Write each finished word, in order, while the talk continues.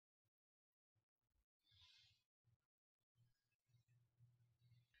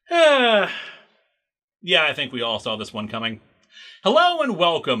Yeah, I think we all saw this one coming. Hello and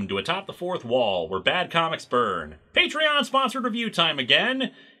welcome to Atop the Fourth Wall, where bad comics burn. Patreon-sponsored review time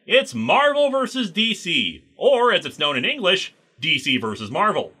again. It's Marvel vs. DC, or as it's known in English, DC vs.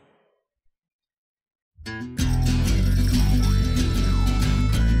 Marvel.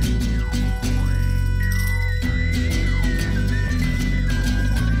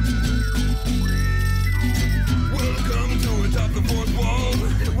 Welcome to Atop the Fourth Wall,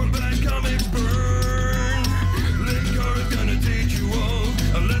 where bad comics burn. Linkara's gonna teach you all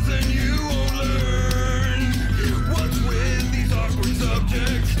a lesson you won't learn. What's with these awkward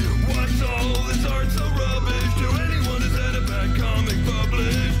subjects? What's all this art so rubbish? To anyone who's had a bad comic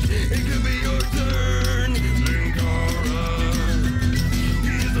published, it could be your turn. Linkara,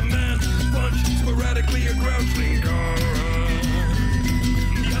 he is a man, punch, sporadically a grouch. Linkara,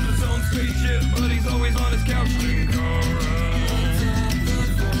 he has his own spaceship, but he's always on his couch. Linkara,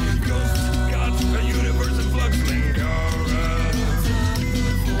 ghosts, gods, a universe in flux. Linkara,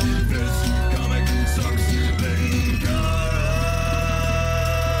 this comic sucks. Linkara.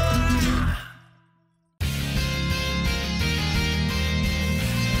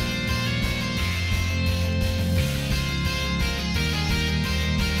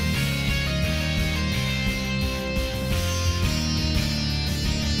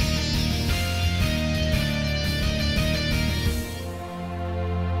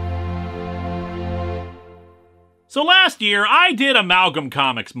 So last year, I did Amalgam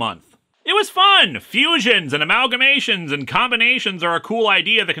Comics Month. It was fun! Fusions and amalgamations and combinations are a cool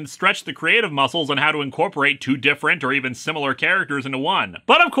idea that can stretch the creative muscles on how to incorporate two different or even similar characters into one.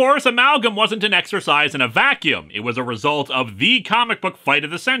 But of course, Amalgam wasn't an exercise in a vacuum. It was a result of the comic book fight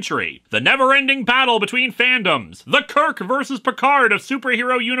of the century. The never-ending battle between fandoms. The Kirk versus Picard of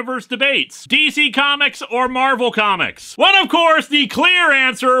superhero universe debates. DC Comics or Marvel Comics? When of course, the clear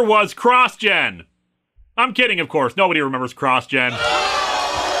answer was cross-gen. I'm kidding, of course. Nobody remembers cross-gen. Okay,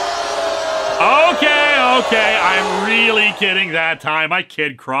 I'm really kidding that time. I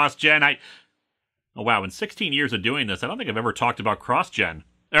kid cross-gen. Oh wow, in 16 years of doing this, I don't think I've ever talked about cross-gen.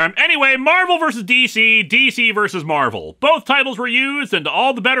 Anyway, Marvel vs. DC, DC vs. Marvel. Both titles were used, and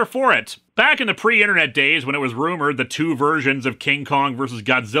all the better for it. Back in the pre-internet days when it was rumored that two versions of King Kong vs.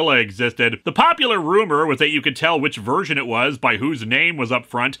 Godzilla existed, the popular rumor was that you could tell which version it was by whose name was up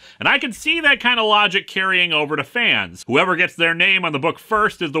front, and I could see that kind of logic carrying over to fans. Whoever gets their name on the book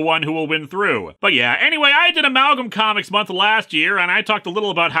first is the one who will win through. But yeah, anyway, I did Amalgam Comics Month last year, and I talked a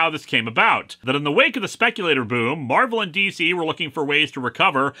little about how this came about. That in the wake of the speculator boom, Marvel and DC were looking for ways to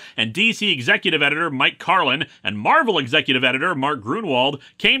recover, and DC executive editor Mike Carlin and Marvel executive editor Mark Gruenwald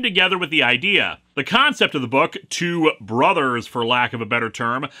came together with the idea. The concept of the book, two brothers for lack of a better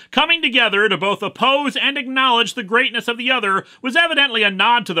term, coming together to both oppose and acknowledge the greatness of the other, was evidently a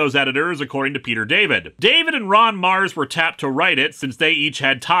nod to those editors, according to Peter David. David and Ron Mars were tapped to write it since they each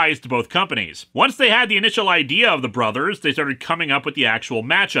had ties to both companies. Once they had the initial idea of the brothers, they started coming up with the actual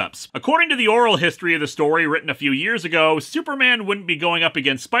matchups. According to the oral history of the story written a few years ago, Superman wouldn't be going up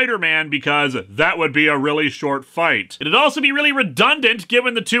against Spider-Man because that would be a really short fight. It'd also be really redundant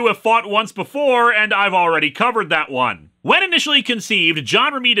given the two have fought once before, and I've already covered that one. When initially conceived,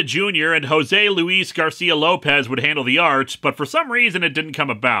 John Romita Jr. and Jose Luis Garcia Lopez would handle the art, but for some reason it didn't come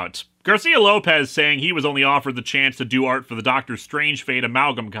about. Garcia Lopez saying he was only offered the chance to do art for the Doctor Strange Fate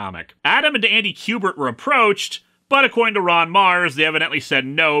Amalgam comic. Adam and Andy Kubert were approached, but according to Ron Mars, they evidently said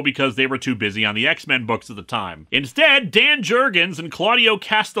no because they were too busy on the X-Men books at the time. Instead, Dan Jurgens and Claudio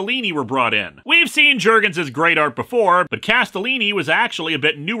Castellini were brought in. We've seen Jurgens' great art before, but Castellini was actually a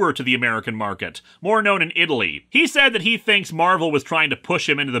bit newer to the American market, more known in Italy. He said that he thinks Marvel was trying to push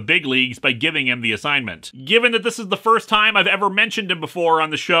him into the big leagues by giving him the assignment. Given that this is the first time I've ever mentioned him before on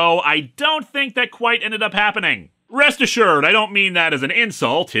the show, I don't think that quite ended up happening. Rest assured, I don't mean that as an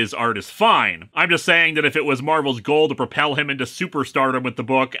insult, his art is fine. I'm just saying that if it was Marvel's goal to propel him into superstardom with the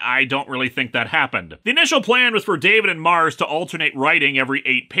book, I don't really think that happened. The initial plan was for David and Mars to alternate writing every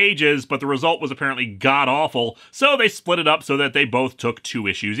 8 pages, but the result was apparently god-awful, so they split it up so that they both took 2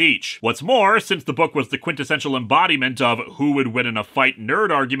 issues each. What's more, since the book was the quintessential embodiment of who would win in a fight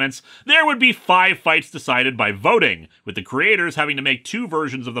nerd arguments, there would be 5 fights decided by voting, with the creators having to make 2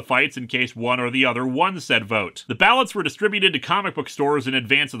 versions of the fights in case one or the other won said vote. The ballots were distributed to comic book stores in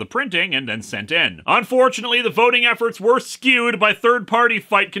advance of the printing and then sent in. Unfortunately, the voting efforts were skewed by third-party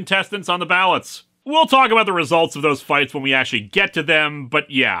fight contestants on the ballots. We'll talk about the results of those fights when we actually get to them, but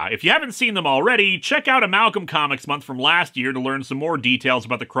yeah, if you haven't seen them already, check out Amalgam Comics Month from last year to learn some more details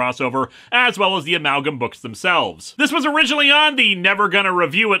about the crossover, as well as the Amalgam books themselves. This was originally on the Never Gonna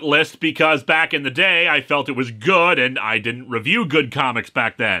Review It list because back in the day, I felt it was good and I didn't review good comics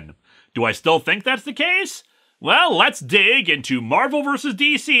back then. Do I still think that's the case? Well, let's dig into Marvel vs.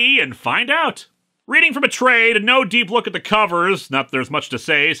 DC and find out. Reading from a trade, no deep look at the covers, not that there's much to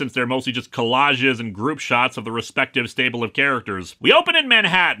say since they're mostly just collages and group shots of the respective stable of characters. We open in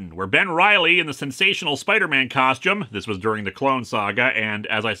Manhattan, where Ben Reilly in the sensational Spider-Man costume, this was during the Clone Saga, and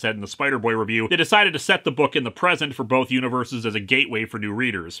as I said in the Spider-Boy review, they decided to set the book in the present for both universes as a gateway for new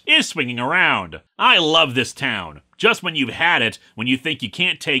readers, is swinging around. I love this town. Just when you've had it, when you think you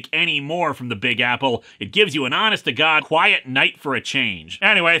can't take any more from the Big Apple, it gives you an honest-to-God quiet night for a change.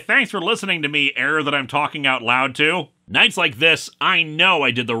 Anyway, thanks for listening to me, error that I'm talking out loud to. Nights like this, I know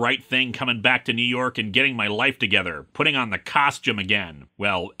I did the right thing coming back to New York and getting my life together, putting on the costume again.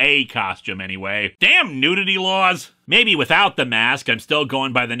 Well, a costume anyway. Damn nudity laws! Maybe without the mask, I'm still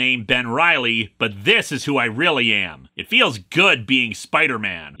going by the name Ben Reilly, but this is who I really am. It feels good being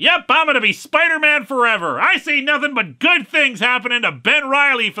Spider-Man. Yep, I'm gonna be Spider-Man forever. I see nothing but good things happening to Ben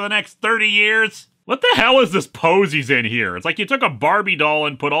Reilly for the next 30 years. What the hell is this pose he's in here? It's like you took a Barbie doll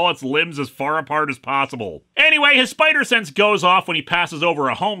and put all its limbs as far apart as possible. Anyway, his spider sense goes off when he passes over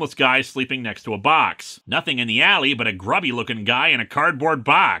a homeless guy sleeping next to a box. Nothing in the alley but a grubby looking guy in a cardboard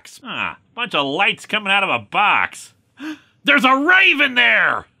box. Bunch of lights coming out of a box. There's a raven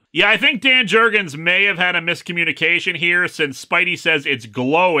there! Yeah, I think Dan Jurgens may have had a miscommunication here since Spidey says it's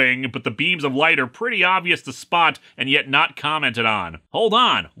glowing, but the beams of light are pretty obvious to spot and yet not commented on. Hold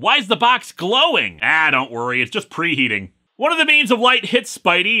on, why's the box glowing? Don't worry, it's just preheating. One of the beams of light hits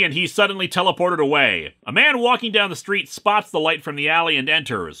Spidey, and he's suddenly teleported away. A man walking down the street spots the light from the alley and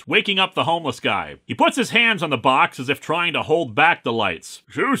enters, waking up the homeless guy. He puts his hands on the box as if trying to hold back the lights.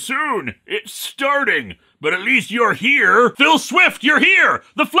 Too soon! It's starting! But at least you're here! Phil Swift, you're here!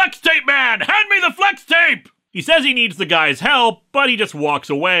 The Flex Tape Man! Hand me the Flex Tape! He says he needs the guy's help, but he just walks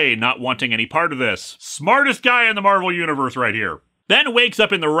away, not wanting any part of this. Smartest guy in the Marvel Universe right here. Ben wakes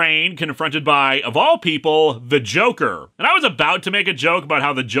up in the rain, confronted by, of all people, the Joker. And I was about to make a joke about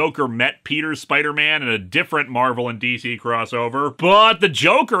how the Joker met Peter's Spider-Man in a different Marvel and DC crossover, but the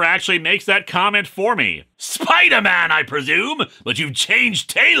Joker actually makes that comment for me. Spider-Man, I presume, but you've changed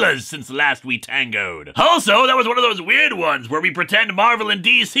tailors since last we tangoed. Also, that was one of those weird ones where we pretend Marvel and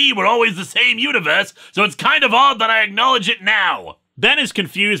DC were always the same universe, so it's kind of odd that I acknowledge it now. Ben is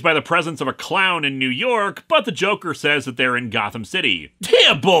confused by the presence of a clown in New York, but the Joker says that they're in Gotham City.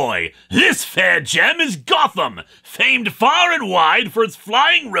 Dear boy, this fair gem is Gotham, famed far and wide for its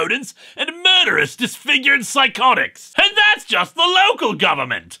flying rodents and murderous disfigured psychotics. And that's just the local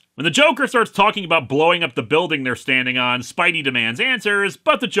government. When the Joker starts talking about blowing up the building they're standing on, Spidey demands answers,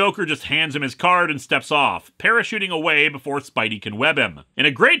 but the Joker just hands him his card and steps off, parachuting away before Spidey can web him. In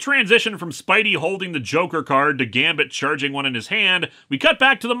a great transition from Spidey holding the Joker card to Gambit charging one in his hand, we cut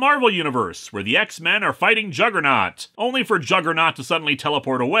back to the Marvel Universe, where the X-Men are fighting Juggernaut, only for Juggernaut to suddenly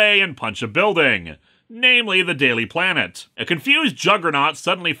teleport away and punch a building. Namely the Daily Planet. A confused Juggernaut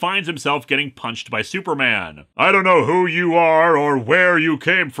suddenly finds himself getting punched by Superman. I don't know who you are or where you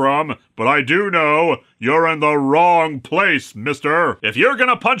came from, but I do know you're in the wrong place, mister. If you're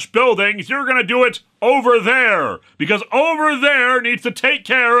gonna punch buildings, you're gonna do it over there, because over there needs to take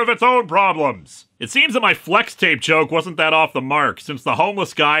care of its own problems. It seems that my flex tape joke wasn't that off the mark, since the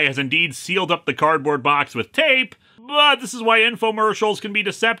homeless guy has indeed sealed up the cardboard box with tape, but this is why infomercials can be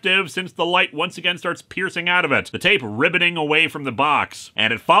deceptive, since the light once again starts piercing out of it, the tape ribboning away from the box.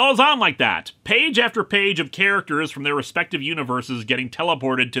 And it follows on like that, page after page of characters from their respective universes getting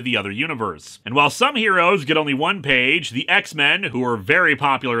teleported to the other universe. And while some heroes get only one page, the X-Men, who were very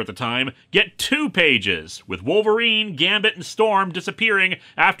popular at the time, get 2 pages, with Wolverine, Gambit, and Storm disappearing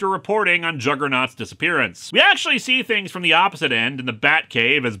after reporting on Juggernaut's disappearance. We actually see things from the opposite end in the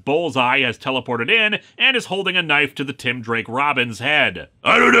Batcave as Bullseye has teleported in and is holding a knife to the Tim Drake Robbins head.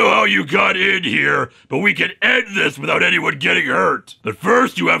 I don't know how you got in here, but we can end this without anyone getting hurt. But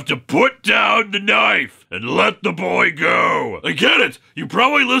first you have to put down the knife and let the boy go. I get it. You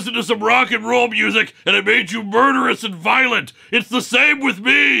probably listened to some rock and roll music and it made you murderous and violent. It's the same with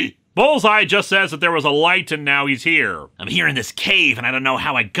me. Bullseye just says that there was a light and now he's here. I'm here in this cave and I don't know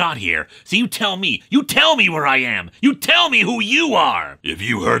how I got here. So you tell me where I am. You tell me who you are. If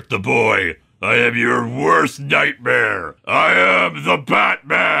you hurt the boy, I am your worst nightmare. I am the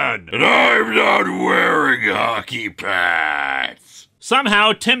Batman, and I'm not wearing hockey pads.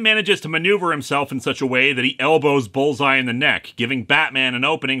 Somehow, Tim manages to maneuver himself in such a way that he elbows Bullseye in the neck, giving Batman an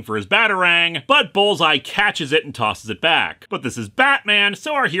opening for his Batarang, but Bullseye catches it and tosses it back. But this is Batman,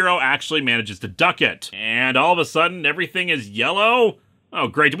 so our hero actually manages to duck it. And all of a sudden, everything is yellow? Oh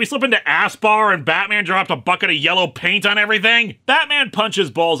great, did we slip into Aspar and Batman dropped a bucket of yellow paint on everything? Batman punches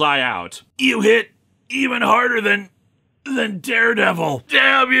Bullseye out. You hit even harder than Daredevil.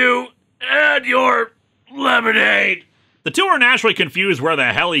 Damn you and your lemonade. The two are naturally confused where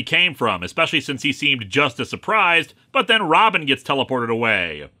the hell he came from, especially since he seemed just as surprised, but then Robin gets teleported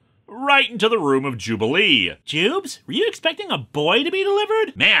away. Right into the room of Jubilee. Jubes, were you expecting a boy to be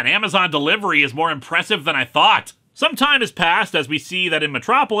delivered? Man, Amazon delivery is more impressive than I thought. Some time has passed as we see that in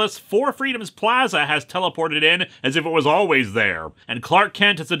Metropolis, 4 Freedoms Plaza has teleported in as if it was always there, and Clark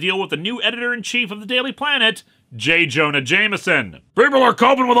Kent has to deal with the new editor-in-chief of the Daily Planet, J. Jonah Jameson. People are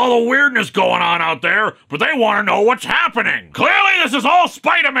coping with all the weirdness going on out there, but they want to know what's happening. Clearly this is all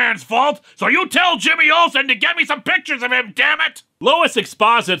Spider-Man's fault, so you tell Jimmy Olsen to get me some pictures of him, damn it! Lois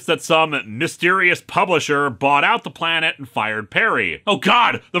exposits that some mysterious publisher bought out the planet and fired Perry. Oh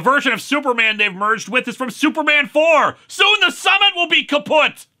god, the version of Superman they've merged with is from Superman 4! Soon the summit will be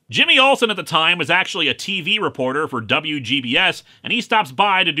kaput! Jimmy Olsen at the time was actually a TV reporter for WGBS, and he stops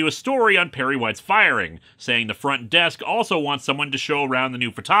by to do a story on Perry White's firing, saying the front desk also wants someone to show around the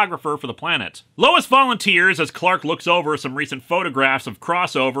new photographer for the planet. Lois volunteers as Clark looks over some recent photographs of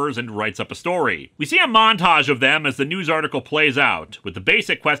crossovers and writes up a story. We see a montage of them as the news article plays out, with the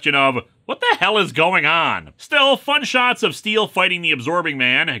basic question of, what the hell is going on? Still, fun shots of Steel fighting the Absorbing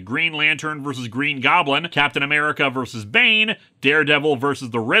Man, Green Lantern versus Green Goblin, Captain America versus Bane, Daredevil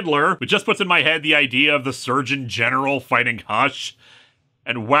versus the Riddler, which just puts in my head the idea of the Surgeon General fighting Hush.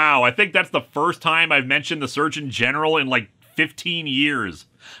 And wow, I think that's the first time I've mentioned the Surgeon General in like 15 years.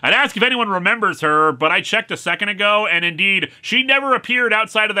 I'd ask if anyone remembers her, but I checked a second ago, and indeed, she never appeared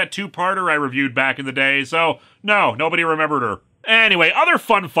outside of that 2-parter I reviewed back in the day, so no, nobody remembered her. Anyway, other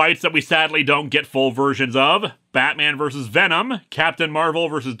fun fights that we sadly don't get full versions of. Batman vs. Venom, Captain Marvel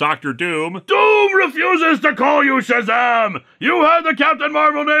vs. Dr. Doom. Doom refuses to call you Shazam! You had the Captain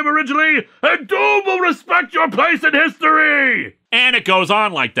Marvel name originally, and Doom will respect your place in history! And it goes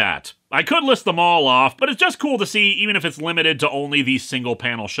on like that. I could list them all off, but it's just cool to see even if it's limited to only these single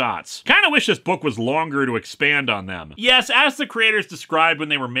panel shots. Kinda wish this book was longer to expand on them. Yes, as the creators described when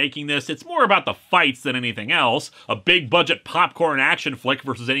they were making this, it's more about the fights than anything else, a big budget popcorn action flick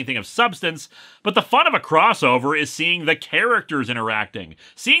versus anything of substance, but the fun of a crossover is seeing the characters interacting.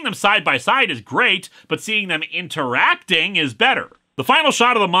 Seeing them side by side is great, but seeing them interacting is better. The final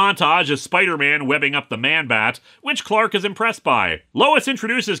shot of the montage is Spider-Man webbing up the Man-Bat, which Clark is impressed by. Lois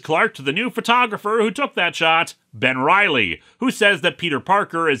introduces Clark to the new photographer who took that shot, Ben Reilly, who says that Peter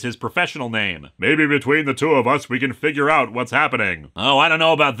Parker is his professional name. Maybe between the two of us we can figure out what's happening. Oh, I don't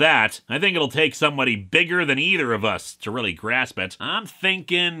know about that. I think it'll take somebody bigger than either of us to really grasp it. I'm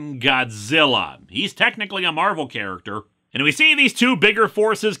thinking Godzilla. He's technically a Marvel character. And we see these two bigger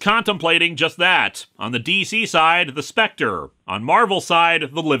forces contemplating just that. On the DC side, the Spectre. On Marvel's side,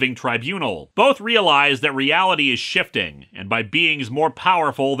 the Living Tribunal. Both realize that reality is shifting, and by beings more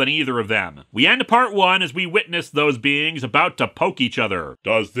powerful than either of them. We end part 1 as we witness those beings about to poke each other.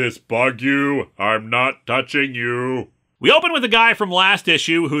 Does this bug you? I'm not touching you. We open with the guy from last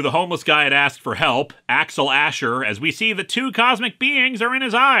issue who the homeless guy had asked for help, Axel Asher, as we see the 2 cosmic beings are in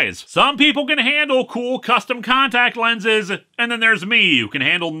his eyes. Some people can handle cool custom contact lenses, and then there's me who can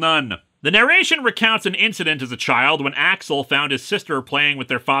handle none. The narration recounts an incident as a child when Axel found his sister playing with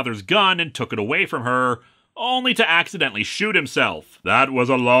their father's gun and took it away from her, only to accidentally shoot himself. That was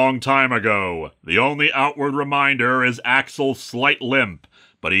a long time ago. The only outward reminder is Axel's slight limp,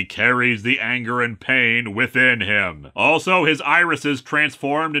 but he carries the anger and pain within him. Also, his irises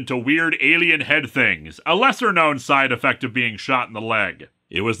transformed into weird alien head things, a lesser-known side effect of being shot in the leg.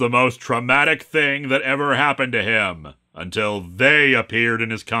 It was the most traumatic thing that ever happened to him, until they appeared in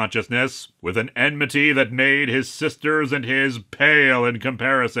his consciousness, with an enmity that made his sisters and his pale in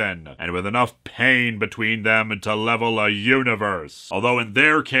comparison, and with enough pain between them to level a universe. Although in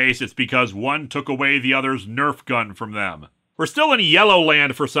their case, it's because one took away the other's Nerf gun from them. We're still in Yellow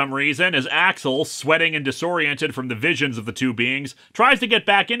Land for some reason, as Axel, sweating and disoriented from the visions of the two beings, tries to get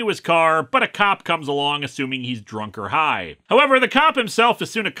back into his car, but a cop comes along assuming he's drunk or high. However, the cop himself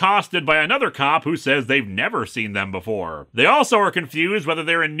is soon accosted by another cop who says they've never seen them before. They also are confused whether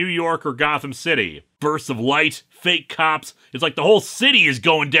they're in New York or Gotham City. Bursts of light, fake cops, it's like the whole city is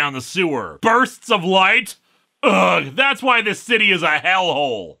going down the sewer. Bursts of light? Ugh, that's why this city is a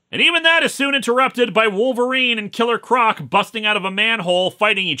hellhole. And even that is soon interrupted by Wolverine and Killer Croc busting out of a manhole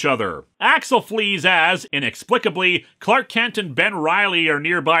fighting each other. Axel flees as, inexplicably, Clark Kent and Ben Reilly are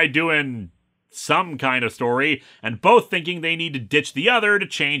nearby doing some kind of story, and both thinking they need to ditch the other to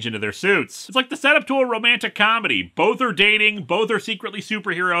change into their suits. It's like the setup to a romantic comedy. Both are dating, both are secretly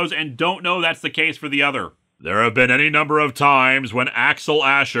superheroes, and don't know that's the case for the other. There have been any number of times when Axel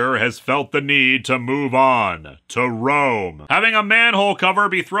Asher has felt the need to move on, to roam. Having a manhole cover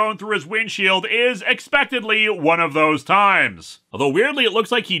be thrown through his windshield is, expectedly, one of those times. Although weirdly it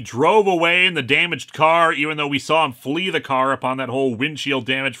looks like he drove away in the damaged car, even though we saw him flee the car upon that whole windshield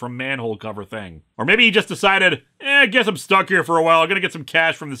damage from manhole cover thing. Or maybe he just decided, I guess I'm stuck here for a while, I'm gonna get some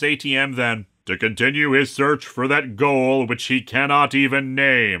cash from this ATM then. To continue his search for that goal which he cannot even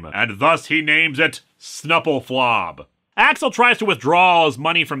name, and thus he names it Snuffleflob. Axel tries to withdraw all his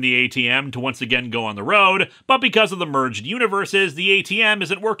money from the ATM to once again go on the road, but because of the merged universes, the ATM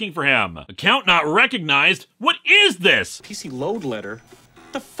isn't working for him. Account not recognized? What is this? PC load letter?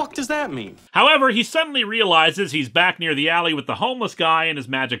 What the fuck does that mean? However, he suddenly realizes he's back near the alley with the homeless guy in his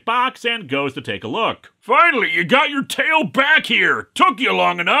magic box and goes to take a look. Finally, you got your tail back here! Took you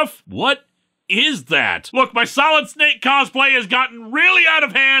long enough! What is that? Look, my Solid Snake cosplay has gotten really out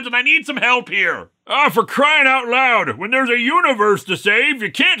of hand and I need some help here. For crying out loud, when there's a universe to save,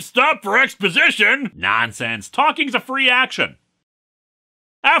 you can't stop for exposition. Nonsense. Talking's a free action.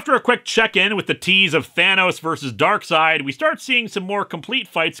 After a quick check-in with the tease of Thanos versus Darkseid, we start seeing some more complete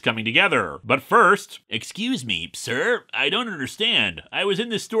fights coming together. But first, excuse me, sir, I don't understand. I was in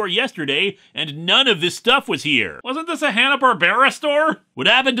this store yesterday, and none of this stuff was here. Wasn't this a Hanna-Barbera store? What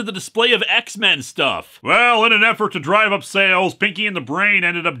happened to the display of X-Men stuff? Well, in an effort to drive up sales, Pinky and the Brain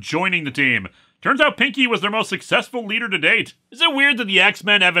ended up joining the team. Turns out Pinky was their most successful leader to date. Is it weird that the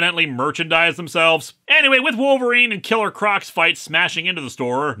X-Men evidently merchandise themselves? Anyway, with Wolverine and Killer Croc's fight smashing into the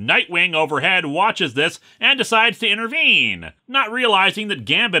store, Nightwing overhead watches this and decides to intervene, not realizing that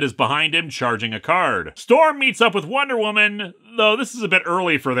Gambit is behind him charging a card. Storm meets up with Wonder Woman, though this is a bit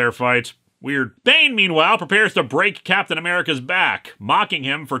early for their fight. Weird. Bane, meanwhile, prepares to break Captain America's back, mocking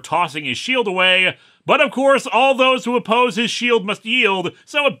him for tossing his shield away. But of course, all those who oppose his shield must yield,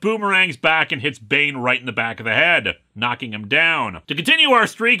 so it boomerangs back and hits Bane right in the back of the head, knocking him down. To continue our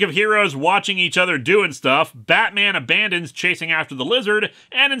streak of heroes watching each other doing stuff, Batman abandons chasing after the Lizard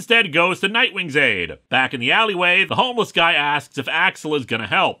and instead goes to Nightwing's aid. Back in the alleyway, the homeless guy asks if Axel is gonna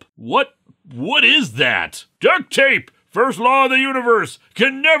help. What is that? Duct tape! First law of the universe,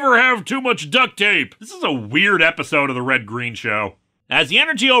 can never have too much duct tape. This is a weird episode of the Red Green Show. As the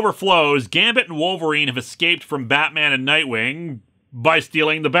energy overflows, Gambit and Wolverine have escaped from Batman and Nightwing by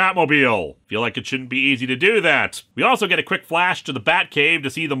stealing the Batmobile. Feel like it shouldn't be easy to do that. We also get a quick flash to the Batcave to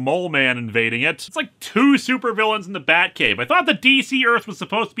see the Mole Man invading it. It's like two supervillains in the Batcave. I thought the DC Earth was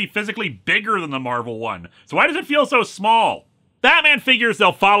supposed to be physically bigger than the Marvel one, so why does it feel so small? Batman figures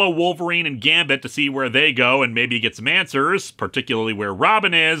they'll follow Wolverine and Gambit to see where they go and maybe get some answers, particularly where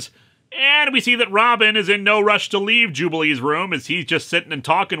Robin is. And we see that Robin is in no rush to leave Jubilee's room as he's just sitting and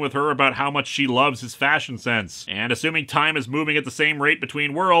talking with her about how much she loves his fashion sense. And assuming time is moving at the same rate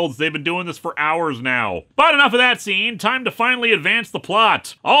between worlds, they've been doing this for hours now. But enough of that scene, time to finally advance the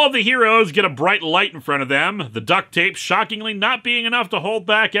plot. All of the heroes get a bright light in front of them, the duct tape shockingly not being enough to hold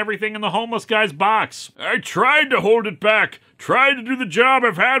back everything in the homeless guy's box. I tried to hold it back, tried to do the job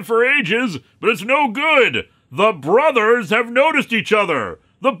I've had for ages, but it's no good. The brothers have noticed each other.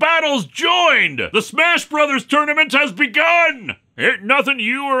 The battle's joined! The Smash Brothers tournament has begun! Ain't nothing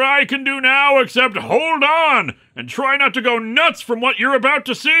you or I can do now except hold on and try not to go nuts from what you're about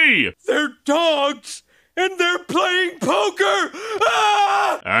to see! They're dogs! And they're playing poker!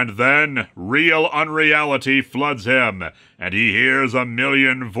 Ah! And then, real unreality floods him, and he hears a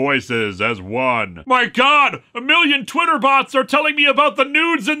million voices as one. My God! A million Twitter bots are telling me about the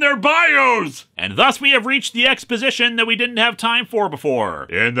nudes in their bios! And thus we have reached the exposition that we didn't have time for before.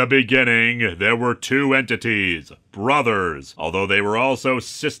 In the beginning, there were two entities, brothers, although they were also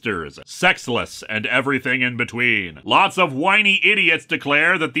sisters, sexless, and everything in between. Lots of whiny idiots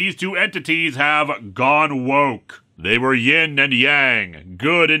declare that these two entities have gone woke. They were yin and yang,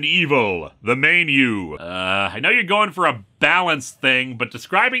 good and evil, the main you. I know you're going for a balance thing, but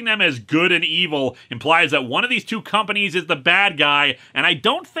describing them as good and evil implies that one of these two companies is the bad guy, and I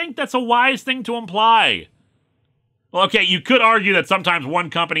don't think that's a wise thing to imply. Well, okay, you could argue that sometimes one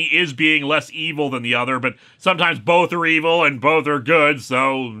company is being less evil than the other, but sometimes both are evil and both are good,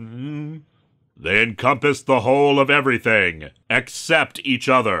 so... They encompassed the whole of everything, except each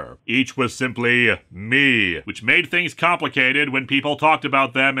other. Each was simply me, which made things complicated when people talked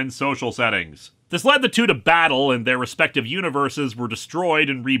about them in social settings. This led the two to battle, and their respective universes were destroyed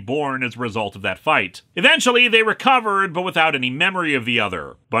and reborn as a result of that fight. Eventually, they recovered, but without any memory of the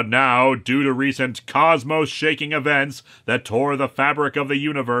other. But now, due to recent cosmos-shaking events that tore the fabric of the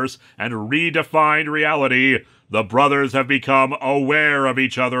universe and redefined reality, the brothers have become aware of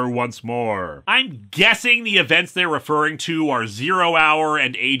each other once more. I'm guessing the events they're referring to are Zero Hour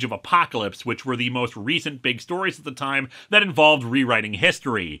and Age of Apocalypse, which were the most recent big stories at the time that involved rewriting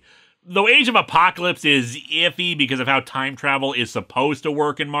history. Though Age of Apocalypse is iffy because of how time travel is supposed to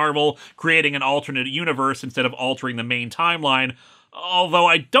work in Marvel, creating an alternate universe instead of altering the main timeline, although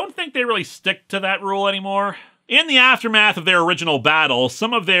I don't think they really stick to that rule anymore. In the aftermath of their original battle,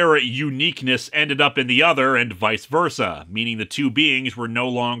 some of their uniqueness ended up in the other and vice versa, meaning the two beings were no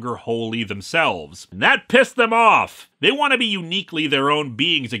longer wholly themselves. And that pissed them off. They want to be uniquely their own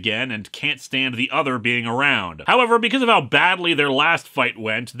beings again and can't stand the other being around. However, because of how badly their last fight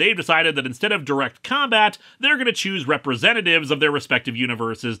went, they've decided that instead of direct combat, they're going to choose representatives of their respective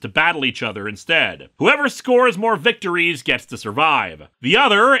universes to battle each other instead. Whoever scores more victories gets to survive. The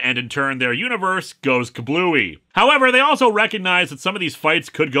other, and in turn their universe, goes kablooey. However, they also recognize that some of these fights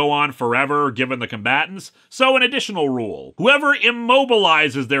could go on forever given the combatants, so an additional rule. Whoever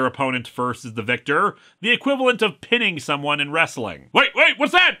immobilizes their opponent first is the victor, the equivalent of pinning someone in wrestling. Wait,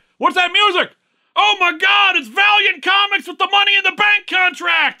 what's that? What's that music? Oh my god, it's Valiant Comics with the Money in the Bank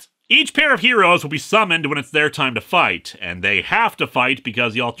contract! Each pair of heroes will be summoned when it's their time to fight, and they have to fight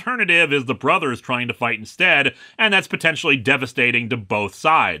because the alternative is the brothers trying to fight instead, and that's potentially devastating to both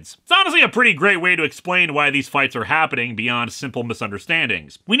sides. It's honestly a pretty great way to explain why these fights are happening beyond simple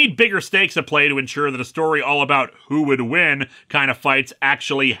misunderstandings. We need bigger stakes at play to ensure that a story all about who would win kind of fights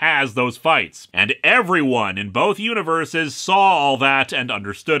actually has those fights. And everyone in both universes saw all that and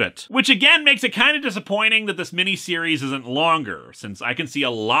understood it. Which again makes it kind of disappointing that this miniseries isn't longer, since I can see a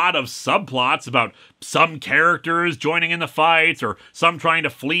lot of subplots about some characters joining in the fights, or some trying to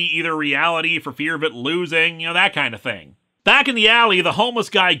flee either reality for fear of it losing, that kind of thing. Back in the alley, the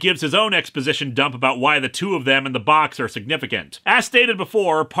homeless guy gives his own exposition dump about why the two of them in the box are significant. As stated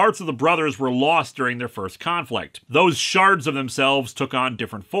before, parts of the brothers were lost during their first conflict. Those shards of themselves took on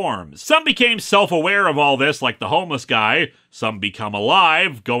different forms. Some became self-aware of all this, like the homeless guy. Some become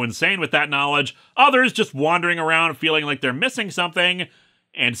alive, go insane with that knowledge. Others just wandering around feeling like they're missing something.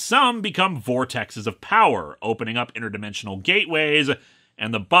 And some become vortexes of power, opening up interdimensional gateways,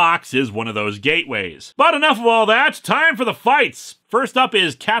 and the box is one of those gateways. But enough of all that, time for the fights! First up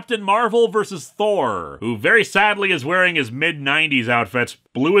is Captain Marvel versus Thor, who very sadly is wearing his mid-90s outfit.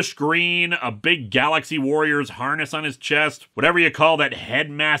 Bluish green, a big Galaxy Warriors harness on his chest, whatever you call that head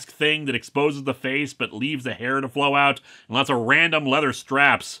mask thing that exposes the face but leaves the hair to flow out, and lots of random leather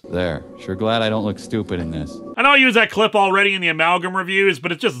straps. There, sure glad I don't look stupid in this. I know I used that clip already in the Amalgam reviews,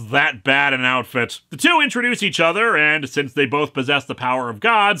 but it's just that bad an outfit. The two introduce each other, and since they both possess the power of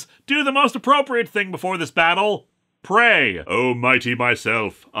gods, do the most appropriate thing before this battle: pray. O mighty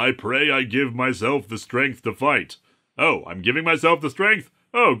myself, I pray I give myself the strength to fight. Oh, I'm giving myself the strength?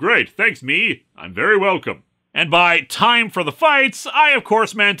 Oh, great, thanks me. I'm very welcome. And by time for the fights, I of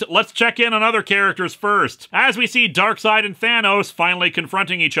course meant let's check in on other characters first, as we see Darkseid and Thanos finally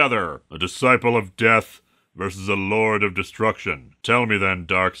confronting each other. A disciple of death versus a lord of destruction. Tell me then,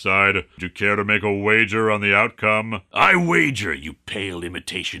 Darkseid, would you care to make a wager on the outcome? I wager, you pale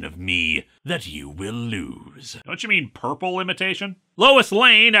imitation of me, that you will lose. Don't you mean purple imitation? Lois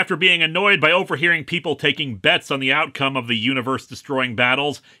Lane, after being annoyed by overhearing people taking bets on the outcome of the universe-destroying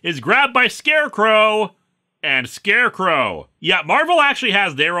battles, is grabbed by Scarecrow and Scarecrow. Yeah, Marvel actually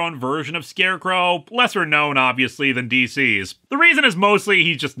has their own version of Scarecrow, lesser known, obviously, than DC's. The reason is mostly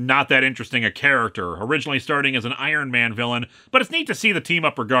he's just not that interesting a character, originally starting as an Iron Man villain, but it's neat to see the team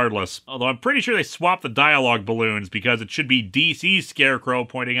up regardless. Although I'm pretty sure they swapped the dialogue balloons because it should be DC's Scarecrow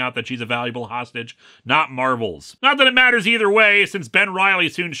pointing out that she's a valuable hostage, not Marvel's. Not that it matters either way, since Ben Reilly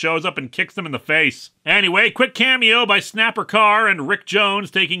soon shows up and kicks them in the face. Anyway, quick cameo by Snapper Carr and Rick Jones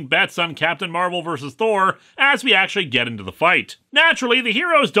taking bets on Captain Marvel versus Thor as we actually get into the fight. Naturally, the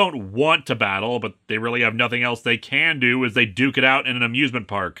heroes don't want to battle, but they really have nothing else they can do as they duke it out in an amusement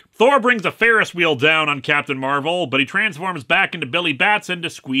park. Thor brings a Ferris wheel down on Captain Marvel, but he transforms back into Billy Batson to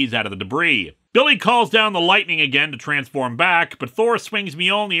squeeze out of the debris. Billy calls down the lightning again to transform back, but Thor swings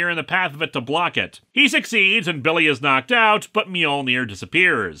Mjolnir in the path of it to block it. He succeeds, and Billy is knocked out, but Mjolnir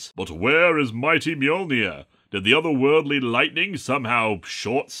disappears. But where is mighty Mjolnir? Did the otherworldly lightning somehow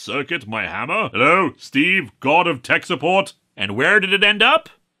short-circuit my hammer? Hello, Steve, god of tech support? And where did it end up?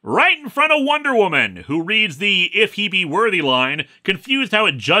 right in front of Wonder Woman, who reads the "if he be worthy" line, confused how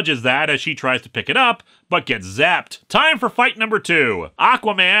it judges that as she tries to pick it up, but gets zapped. Time for fight number 2.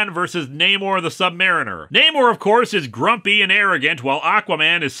 Aquaman versus Namor the Submariner. Namor, of course, is grumpy and arrogant, while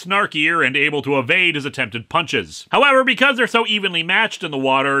Aquaman is snarkier and able to evade his attempted punches. However, because they're so evenly matched in the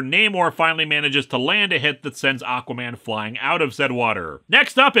water, Namor finally manages to land a hit that sends Aquaman flying out of said water.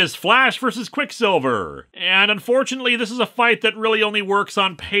 Next up is Flash versus Quicksilver. And unfortunately, this is a fight that really only works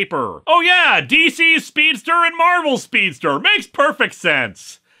on paper. Oh yeah, DC's Speedster and Marvel's Speedster. Makes perfect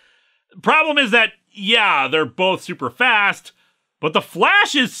sense. Problem is that, yeah, they're both super fast, but the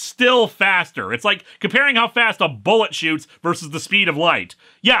Flash is still faster. It's like comparing how fast a bullet shoots versus the speed of light.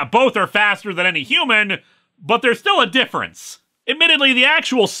 Yeah, both are faster than any human, but there's still a difference. Admittedly, the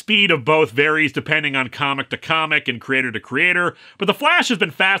actual speed of both varies depending on comic to comic and creator to creator, but the Flash has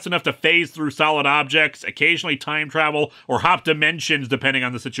been fast enough to phase through solid objects, occasionally time travel, or hop dimensions depending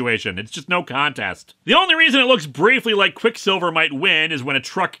on the situation. It's just no contest. The only reason it looks briefly like Quicksilver might win is when a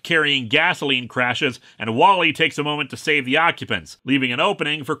truck carrying gasoline crashes and Wally takes a moment to save the occupants, leaving an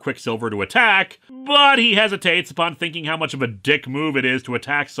opening for Quicksilver to attack, but he hesitates upon thinking how much of a dick move it is to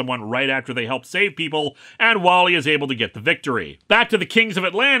attack someone right after they help save people, and Wally is able to get the victory. Back to the Kings of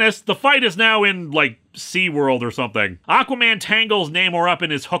Atlantis, the fight is now in, like, SeaWorld or something. Aquaman tangles Namor up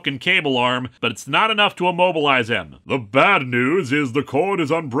in his hook and cable arm, but it's not enough to immobilize him. The bad news is the cord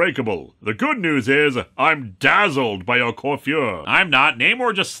is unbreakable. The good news is I'm dazzled by your coiffure. I'm not.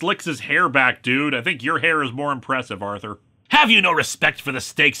 Namor just slicks his hair back, dude. I think your hair is more impressive, Arthur. Have you no respect for the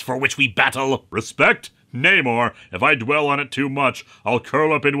stakes for which we battle? Respect? Namor, if I dwell on it too much, I'll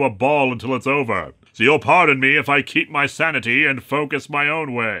curl up into a ball until it's over. So you'll pardon me if I keep my sanity and focus my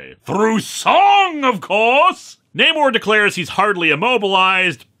own way. Through song, of course! Namor declares he's hardly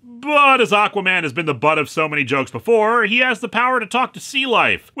immobilized, but as Aquaman has been the butt of so many jokes before, he has the power to talk to sea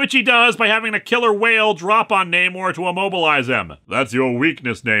life, which he does by having a killer whale drop on Namor to immobilize him. That's your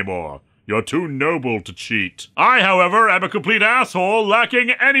weakness, Namor. You're too noble to cheat. I, however, am a complete asshole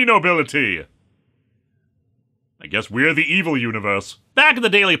lacking any nobility. I guess we're the evil universe. Back at the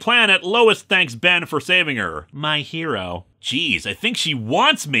Daily Planet, Lois thanks Ben for saving her. My hero. Geez, I think she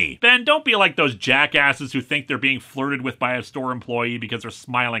wants me. Ben, don't be like those jackasses who think they're being flirted with by a store employee because they're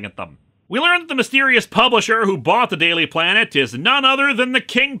smiling at them. We learn that the mysterious publisher who bought the Daily Planet is none other than the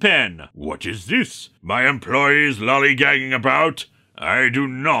Kingpin. What is this? My employees lollygagging about? I do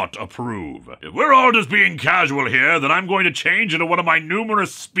not approve. If we're all just being casual here, then I'm going to change into one of my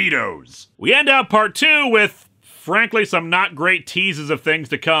numerous Speedos. We end out part 2 with, frankly, some not great teases of things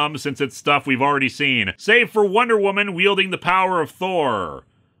to come since it's stuff we've already seen, save for Wonder Woman wielding the power of Thor,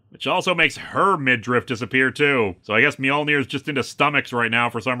 which also makes her midriff disappear too. So I guess Mjolnir's just into stomachs right now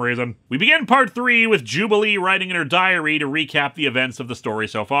for some reason. We begin part 3 with Jubilee writing in her diary to recap the events of the story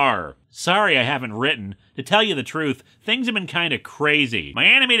so far. Sorry I haven't written. To tell you the truth, things have been kinda crazy. My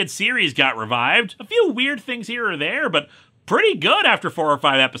animated series got revived. A few weird things here or there, but pretty good after 4 or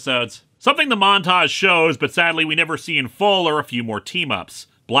 5 episodes. Something the montage shows, but sadly we never see in full, are a few more team-ups.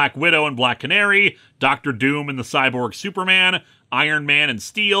 Black Widow and Black Canary, Doctor Doom and the Cyborg Superman, Iron Man and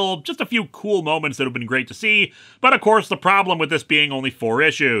Steel, just a few cool moments that have been great to see, but of course the problem with this being only 4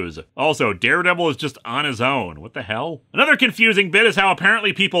 issues. Also, Daredevil is just on his own. What the hell? Another confusing bit is how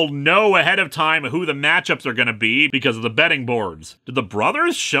apparently people know ahead of time who the matchups are gonna be because of the betting boards. Did the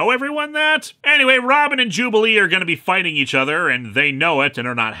brothers show everyone that? Anyway, Robin and Jubilee are gonna be fighting each other, and they know it and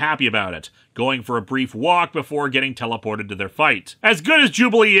are not happy about it, going for a brief walk before getting teleported to their fight. As good as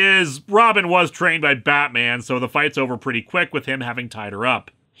Jubilee is, Robin was trained by Batman, so the fight's over pretty quick with him having tied her up.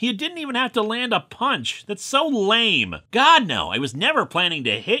 He didn't even have to land a punch. That's so lame. God, no, I was never planning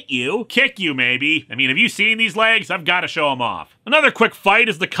to hit you. Kick you, maybe. I mean, have you seen these legs? I've got to show them off. Another quick fight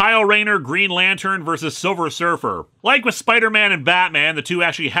is the Kyle Rayner Green Lantern versus Silver Surfer. Like with Spider-Man and Batman, the two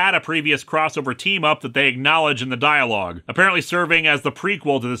actually had a previous crossover team-up that they acknowledge in the dialogue, apparently serving as the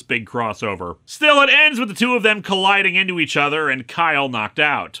prequel to this big crossover. Still, it ends with the two of them colliding into each other and Kyle knocked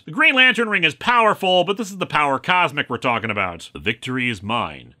out. The Green Lantern ring is powerful, but this is the power cosmic we're talking about. The victory is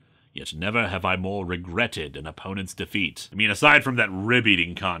mine. Yet never have I more regretted an opponent's defeat. I mean, aside from that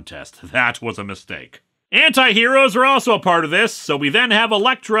rib-eating contest, that was a mistake. Anti-heroes are also a part of this, so we then have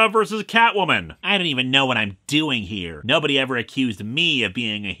Elektra versus Catwoman. I don't even know what I'm doing here. Nobody ever accused me of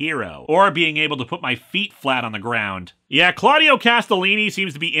being a hero, or being able to put my feet flat on the ground. Yeah, Claudio Castellini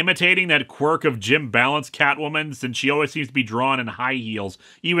seems to be imitating that quirk of Jim Balance Catwoman, since she always seems to be drawn in high heels,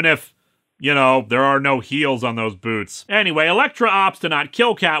 even if You know, there are no heels on those boots. Anyway, Elektra opts to not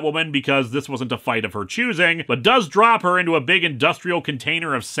kill Catwoman because this wasn't a fight of her choosing, but does drop her into a big industrial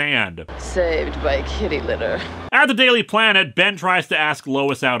container of sand. Saved by kitty litter. At the Daily Planet, Ben tries to ask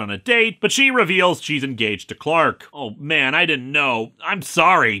Lois out on a date, but she reveals she's engaged to Clark. Oh man, I didn't know. I'm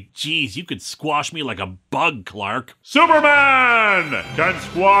sorry. Jeez, you could squash me like a bug, Clark. Superman can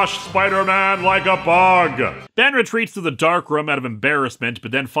squash Spider-Man like a bug. Ben retreats to the dark room out of embarrassment,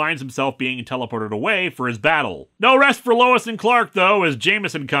 but then finds himself being teleported away for his battle. No rest for Lois and Clark, though, as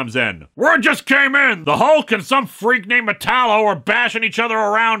Jameson comes in. Word just came in! The Hulk and some freak named Metallo are bashing each other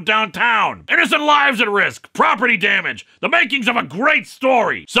around downtown. Innocent lives at risk, property damage, the makings of a great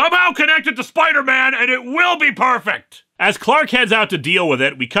story. Somehow connect it to Spider-Man and it will be perfect! As Clark heads out to deal with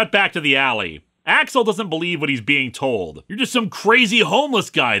it, we cut back to the alley. Axel doesn't believe what he's being told. You're just some crazy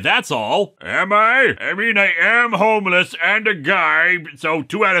homeless guy, that's all. Am I? I mean, I am homeless and a guy, so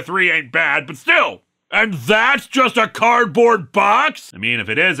 2 out of 3 ain't bad, but still. And that's just a cardboard box? I mean, if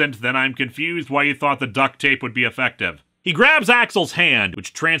it isn't, then I'm confused why you thought the duct tape would be effective. He grabs Axel's hand,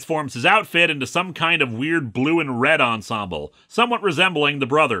 which transforms his outfit into some kind of weird blue and red ensemble, somewhat resembling the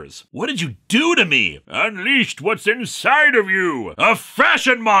brothers. What did you do to me? Unleashed what's inside of you! A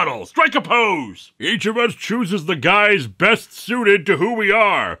fashion model! Strike a pose! Each of us chooses the guys best suited to who we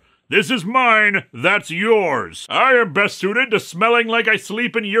are. This is mine, that's yours. I am best suited to smelling like I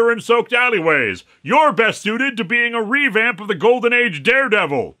sleep in urine-soaked alleyways. You're best suited to being a revamp of the Golden Age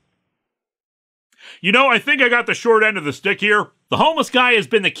Daredevil. You know, I think I got the short end of the stick here. The homeless guy has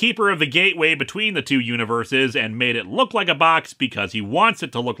been the keeper of the gateway between the two universes and made it look like a box because he wants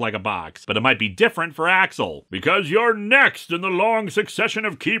it to look like a box, but it might be different for Axel. Because you're next in the long succession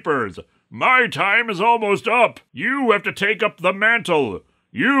of keepers. My time is almost up. You have to take up the mantle.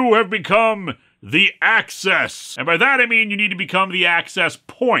 You have become the access. And by that I mean you need to become the access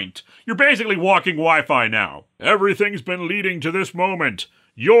point. You're basically walking Wi-Fi now. Everything's been leading to this moment.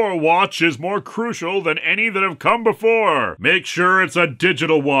 Your watch is more crucial than any that have come before. Make sure it's a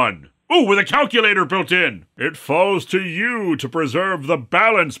digital one. Ooh, with a calculator built in. It falls to you to preserve the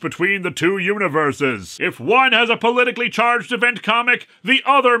balance between the two universes. If one has a politically charged event comic, the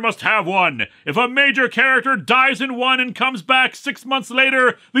other must have one. If a major character dies in one and comes back 6 months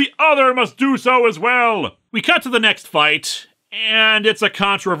later, the other must do so as well. We cut to the next fight. And it's a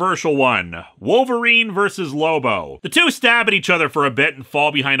controversial one. Wolverine versus Lobo. The two stab at each other for a bit and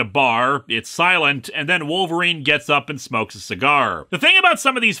fall behind a bar. It's silent, and then Wolverine gets up and smokes a cigar. The thing about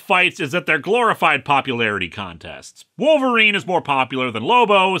some of these fights is that they're glorified popularity contests. Wolverine is more popular than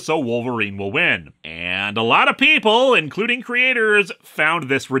Lobo, so Wolverine will win. And a lot of people, including creators, found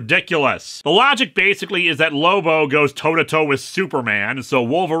this ridiculous. The logic basically is that Lobo goes toe-to-toe with Superman, so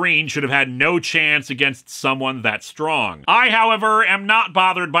Wolverine should have had no chance against someone that strong. I, however, am not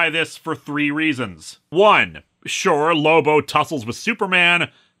bothered by this for 3 reasons. 1. Sure, Lobo tussles with Superman,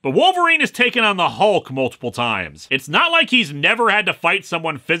 but Wolverine has taken on the Hulk multiple times. It's not like he's never had to fight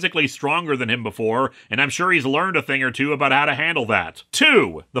someone physically stronger than him before, and I'm sure he's learned a thing or two about how to handle that.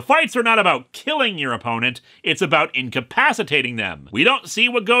 2. The fights are not about killing your opponent, it's about incapacitating them. We don't see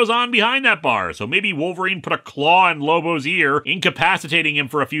what goes on behind that bar, so maybe Wolverine put a claw in Lobo's ear, incapacitating him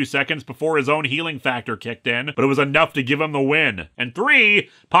for a few seconds before his own healing factor kicked in, but it was enough to give him the win. And 3,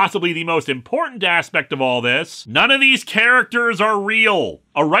 possibly the most important aspect of all this, none of these characters are real.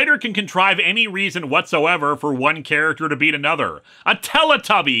 A writer can contrive any reason whatsoever for one character to beat another. A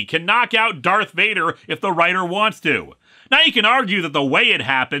Teletubby can knock out Darth Vader if the writer wants to. Now you can argue that the way it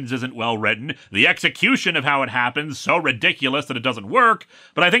happens isn't well written, the execution of how it happens so ridiculous that it doesn't work,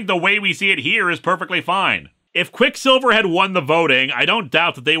 but I think the way we see it here is perfectly fine. If Quicksilver had won the voting, I don't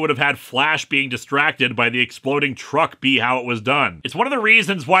doubt that they would have had Flash being distracted by the exploding truck be how it was done. It's one of the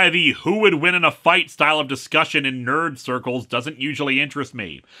reasons why the who would win in a fight style of discussion in nerd circles doesn't usually interest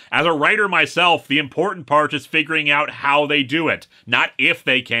me. As a writer myself, the important part is figuring out how they do it, not if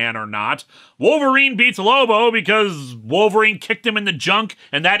they can or not. Wolverine beats Lobo because Wolverine kicked him in the junk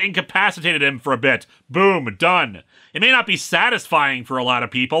and that incapacitated him for a bit. Boom, done. It may not be satisfying for a lot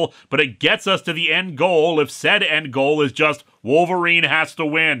of people, but it gets us to the end goal if said end goal is just Wolverine has to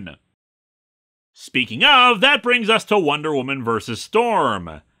win. Speaking of, that brings us to Wonder Woman vs.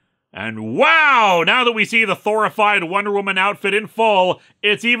 Storm. And wow, now that we see the Thorified Wonder Woman outfit in full,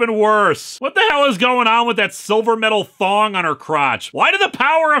 it's even worse. What the hell is going on with that silver metal thong on her crotch? Why did the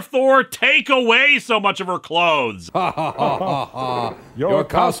power of Thor take away so much of her clothes? Ha ha ha ha ha! Your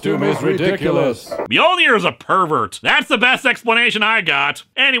costume is ridiculous! Mjolnir's a pervert. That's the best explanation I got.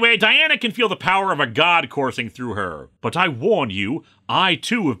 Anyway, Diana can feel the power of a god coursing through her. But I warn you, I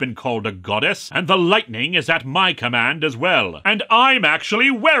too have been called a goddess, and the lightning is at my command as well. And I'm actually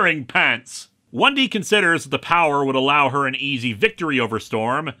wearing pants. Wendy considers that the power would allow her an easy victory over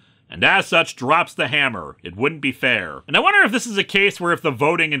Storm, and as such drops the hammer. It wouldn't be fair. And I wonder if this is a case where if the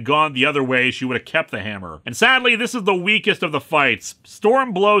voting had gone the other way, she would have kept the hammer. And sadly, this is the weakest of the fights.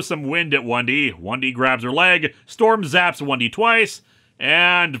 Storm blows some wind at Wendy. Wendy grabs her leg. Storm zaps Wendy twice.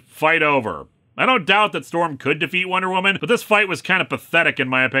 And fight over. I don't doubt that Storm could defeat Wonder Woman, but this fight was kind of pathetic in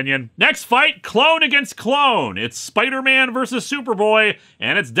my opinion. Next fight, clone against clone. It's Spider-Man versus Superboy,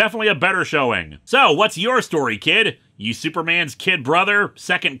 and it's definitely a better showing. So, what's your story, kid? You Superman's kid brother?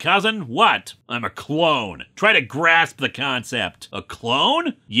 Second cousin? What? I'm a clone. Try to grasp the concept. A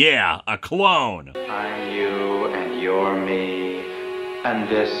clone? Yeah, a clone. I'm you and you're me, and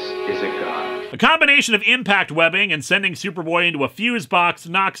this is a gun. A combination of impact webbing and sending Superboy into a fuse box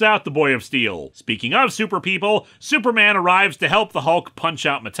knocks out the Boy of Steel. Speaking of super people, Superman arrives to help the Hulk punch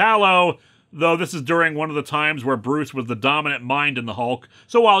out Metallo, though this is during one of the times where Bruce was the dominant mind in the Hulk,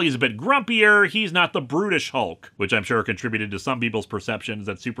 so while he's a bit grumpier, he's not the brutish Hulk, which I'm sure contributed to some people's perceptions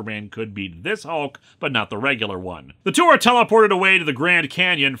that Superman could beat this Hulk, but not the regular one. The two are teleported away to the Grand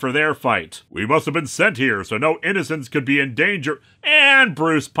Canyon for their fight. We must have been sent here so no innocents could be in danger. And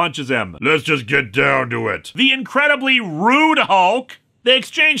Bruce punches him. Let's just get down to it. The incredibly rude Hulk. They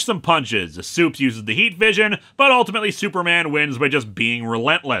exchange some punches. Supes uses the heat vision, but ultimately Superman wins by just being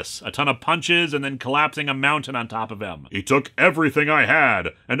relentless. A ton of punches and then collapsing a mountain on top of him. He took everything I had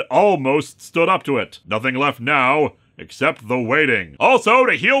and almost stood up to it. Nothing left now except the waiting. Also,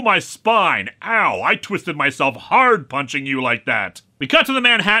 to heal my spine. Ow, I twisted myself hard punching you like that. We cut to the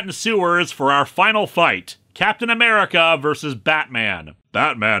Manhattan sewers for our final fight. Captain America versus Batman.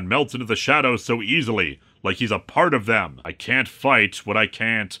 Batman melts into the shadows so easily, like he's a part of them. I can't fight what I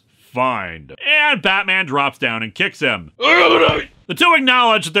can't find. And Batman drops down and kicks him. The two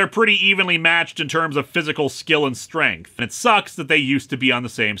acknowledge that they're pretty evenly matched in terms of physical skill and strength, and it sucks that they used to be on the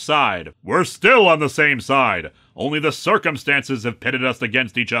same side. We're still on the same side. Only the circumstances have pitted us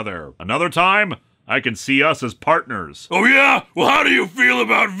against each other. Another time, I can see us as partners. Oh yeah? Well, how do you feel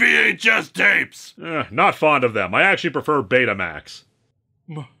about VHS tapes? Not fond of them. I actually prefer Betamax.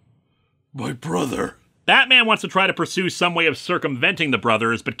 My brother. Batman wants to try to pursue some way of circumventing the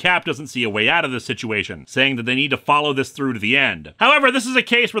brothers, but Cap doesn't see a way out of this situation, saying that they need to follow this through to the end. However, this is a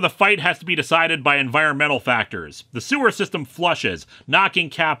case where the fight has to be decided by environmental factors. The sewer system flushes, knocking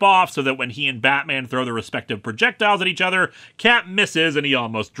Cap off so that when he and Batman throw their respective projectiles at each other, Cap misses and he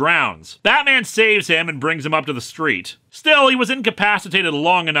almost drowns. Batman saves him and brings him up to the street. Still, he was incapacitated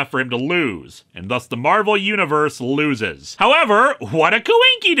long enough for him to lose, and thus the Marvel Universe loses. However, what a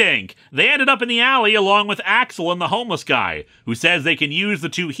coinky-dink! They ended up in the alley along with Axel and the homeless guy, who says they can use the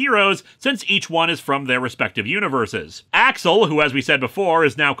two heroes since each one is from their respective universes. Axel, who as we said before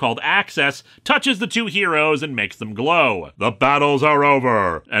is now called Access, touches the two heroes and makes them glow. The battles are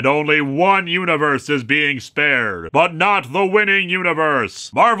over, and only one universe is being spared, but not the winning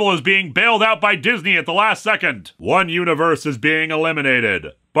universe. Marvel is being bailed out by Disney at the last second. One universe is being eliminated,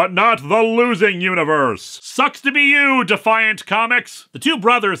 but not the losing universe. Sucks to be you, Defiant Comics. The two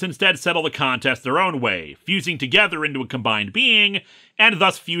brothers instead settle the contest their own way, fusing together into a combined being, and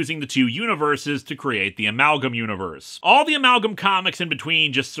thus fusing the two universes to create the Amalgam Universe. All the Amalgam comics in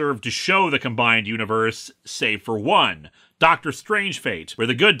between just serve to show the combined universe, save for one. Doctor Strange Fate, where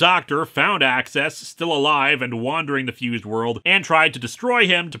the good doctor found Access, still alive and wandering the fused world, and tried to destroy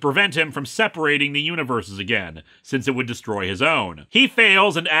him to prevent him from separating the universes again, since it would destroy his own. He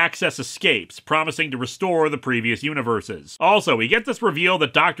fails and Access escapes, promising to restore the previous universes. Also, we get this reveal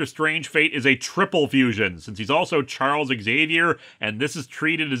that Doctor Strange Fate is a triple fusion, since he's also Charles Xavier, and this is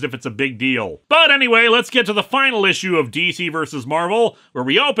treated as if it's a big deal. But anyway, let's get to the final issue of DC vs. Marvel, where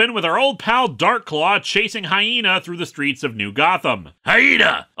we open with our old pal Darkclaw chasing Hyena through the streets of New Gotham.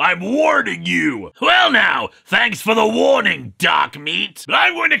 Hyena, I'm warning you. Well now, thanks for the warning, Dark Meat. But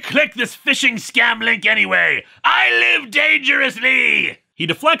I'm going to click this phishing scam link anyway. I live dangerously. He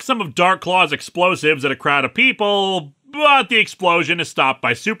deflects some of Darkclaw's explosives at a crowd of people, but the explosion is stopped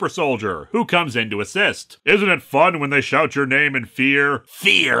by Super Soldier, who comes in to assist. Isn't it fun when they shout your name in fear?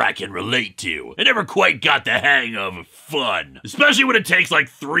 Fear I can relate to. I never quite got the hang of fun. Especially when it takes like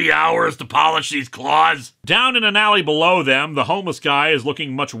 3 hours to polish these claws. Down in an alley below them, the homeless guy is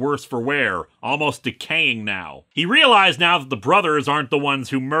looking much worse for wear, almost decaying now. He realized now that the brothers aren't the ones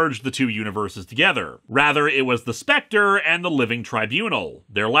who merged the two universes together. Rather, it was the Spectre and the Living Tribunal,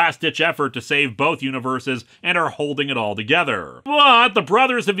 their last-ditch effort to save both universes and are holding it all together. But the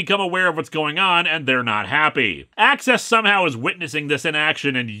brothers have become aware of what's going on and they're not happy. Access somehow is witnessing this in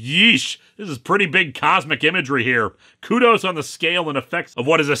action and yeesh, this is pretty big cosmic imagery here. Kudos on the scale and effects of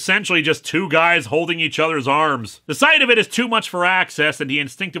what is essentially just two guys holding each other's arms. The sight of it is too much for Access and he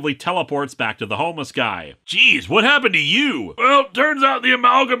instinctively teleports back to the homeless guy. Geez, what happened to you? Well, turns out the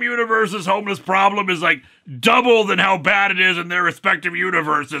Amalgam Universe's homeless problem is like double than how bad it is in their respective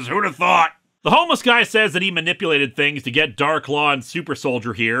universes. Who'd have thought? The homeless guy says that he manipulated things to get Darklaw and Super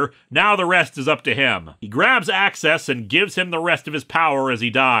Soldier here. Now the rest is up to him. He grabs Access and gives him the rest of his power as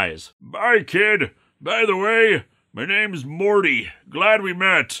he dies. Bye, kid. By the way, my name's Morty. Glad we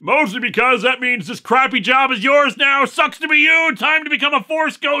met. Mostly because that means this crappy job is yours now. Sucks to be you. Time to become a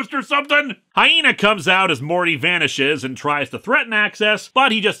Force Ghost or something. Hyena comes out as Morty vanishes and tries to threaten Access,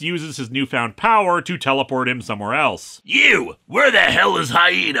 but he just uses his newfound power to teleport him somewhere else. You! Where the hell is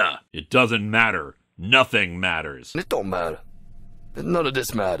Hyena? It doesn't matter. Nothing matters. It don't matter. None of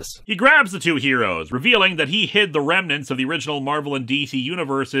this matters. He grabs the two heroes, revealing that he hid the remnants of the original Marvel and DC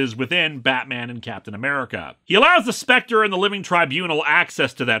universes within Batman and Captain America. He allows the Spectre and the Living Tribunal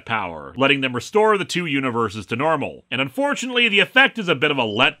access to that power, letting them restore the two universes to normal. And unfortunately, the effect is a bit of a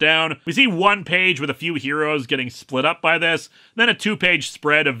letdown. We see one page with a few heroes getting split up by this, then a two-page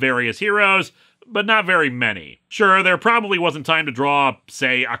spread of various heroes, but not very many. Sure, there probably wasn't time to draw,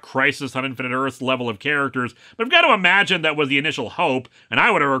 say, a Crisis on Infinite Earths level of characters, but I've got to imagine that was the initial hope, and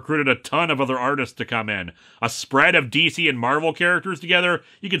I would have recruited a ton of other artists to come in. A spread of DC and Marvel characters together,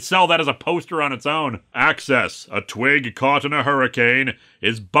 you could sell that as a poster on its own. Access, a twig caught in a hurricane,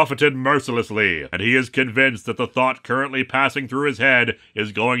 is buffeted mercilessly, and he is convinced that the thought currently passing through his head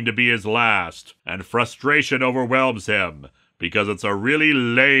is going to be his last, and frustration overwhelms him. Because it's a really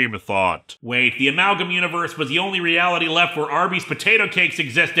lame thought. Wait, the Amalgam Universe was the only reality left where Arby's potato cakes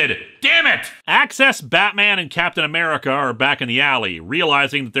existed. Damn it! Access, Batman, and Captain America are back in the alley,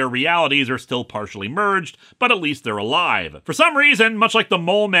 realizing that their realities are still partially merged, but at least they're alive. For some reason, much like the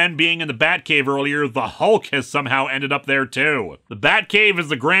Mole Men being in the Batcave earlier, the Hulk has somehow ended up there too. The Batcave is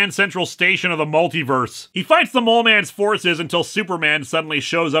the grand central station of the multiverse. He fights the Mole Man's forces until Superman suddenly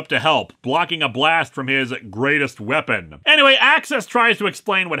shows up to help, blocking a blast from his greatest weapon. Anyway, Access tries to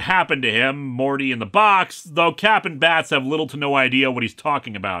explain what happened to him, Morty in the box, though Cap and Bats have little to no idea what he's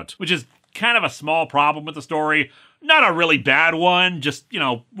talking about, which is kind of a small problem with the story. Not a really bad one, just,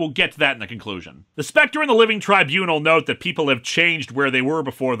 we'll get to that in the conclusion. The Spectre and the Living Tribunal note that people have changed where they were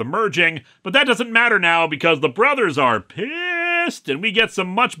before the merging, but that doesn't matter now because the brothers are pissed, and we get some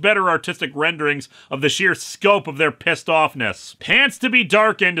much better artistic renderings of the sheer scope of their pissed offness. Pants to be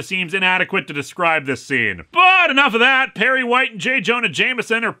darkened seems inadequate to describe this scene. But enough of that, Perry White and J. Jonah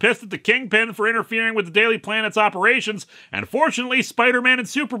Jameson are pissed at the Kingpin for interfering with the Daily Planet's operations, and fortunately Spider-Man and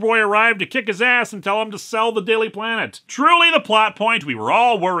Superboy arrive to kick his ass and tell him to sell the Daily Planet. Truly the plot point we were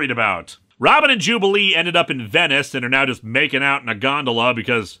all worried about. Robin and Jubilee ended up in Venice and are now just making out in a gondola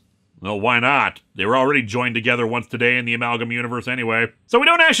because, well, why not? They were already joined together once today in the Amalgam Universe anyway. So we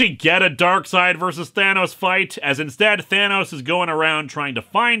don't actually get a Darkseid versus Thanos fight, as instead Thanos is going around trying to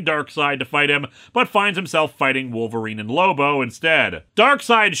find Darkseid to fight him, but finds himself fighting Wolverine and Lobo instead.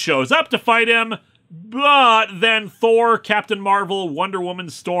 Darkseid shows up to fight him, but then Thor, Captain Marvel, Wonder Woman,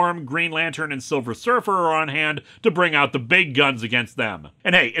 Storm, Green Lantern, and Silver Surfer are on hand to bring out the big guns against them.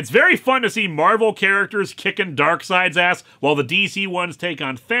 And hey, it's very fun to see Marvel characters kicking Darkseid's ass while the DC ones take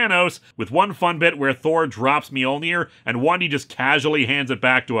on Thanos, with one fun bit where Thor drops Mjolnir and Wanda just casually hands it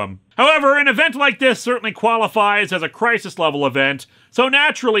back to him. However, an event like this certainly qualifies as a crisis-level event, so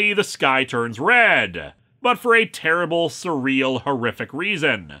naturally the sky turns red. But for a terrible, surreal, horrific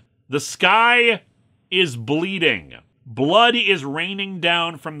reason. The sky is bleeding. Blood is raining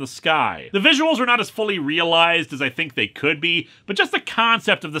down from the sky. The visuals are not as fully realized as I think they could be, but just the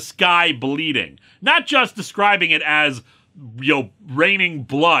concept of the sky bleeding. Not just describing it as, raining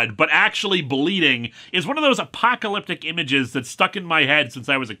blood, but actually bleeding is one of those apocalyptic images that's stuck in my head since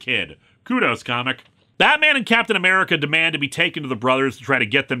I was a kid. Kudos, comic. Batman and Captain America demand to be taken to the brothers to try to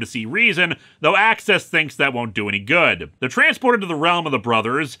get them to see reason, though Access thinks that won't do any good. They're transported to the realm of the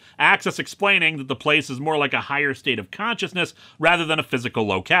brothers, Access explaining that the place is more like a higher state of consciousness rather than a physical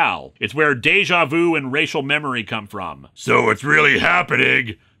locale. It's where deja vu and racial memory come from. So it's really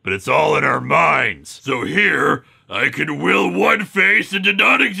happening, but it's all in our minds. So here, I can will one face into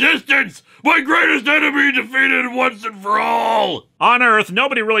non-existence, My greatest enemy defeated once and for all! On Earth,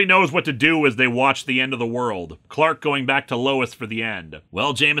 nobody really knows what to do as they watch the end of the world. Clark going back to Lois for the end.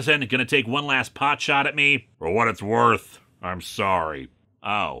 Well, Jameson, gonna take one last pot shot at me? For what it's worth, I'm sorry.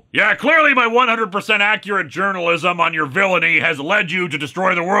 Oh. Yeah, clearly my 100% accurate journalism on your villainy has led you to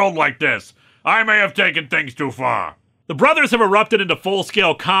destroy the world like this. I may have taken things too far. The brothers have erupted into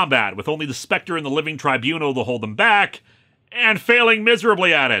full-scale combat, with only the Spectre and the Living Tribunal to hold them back, and failing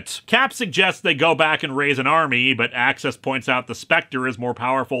miserably at it. Cap suggests they go back and raise an army, but Access points out the Spectre is more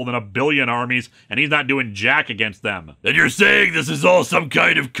powerful than 1 billion armies, and he's not doing jack against them. Then you're saying this is all some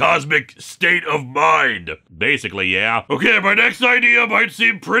kind of cosmic state of mind? Basically, yeah. Okay, my next idea might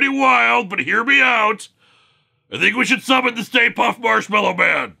seem pretty wild, but hear me out. I think we should summon the Stay Puft Marshmallow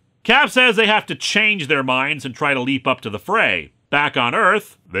Man. Cap says they have to change their minds and try to leap up to the fray. Back on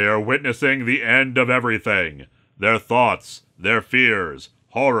Earth, they are witnessing the end of everything. Their thoughts, their fears,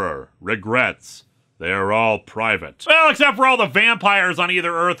 horror, regrets, they are all private. Well, except for all the vampires on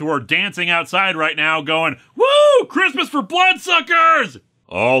either Earth who are dancing outside right now going, "Woo! Christmas for bloodsuckers!"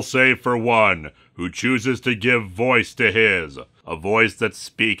 All save for one, who chooses to give voice to his, a voice that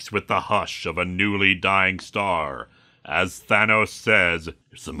speaks with the hush of a newly dying star. As Thanos says,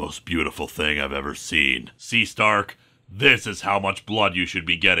 "It's the most beautiful thing I've ever seen. See, Stark, this is how much blood you should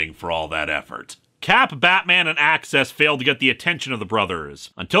be getting for all that effort." Cap, Batman, and Access fail to get the attention of the brothers,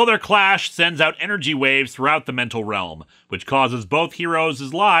 until their clash sends out energy waves throughout the mental realm, which causes both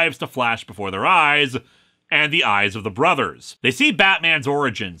heroes' lives to flash before their eyes, and the eyes of the brothers. They see Batman's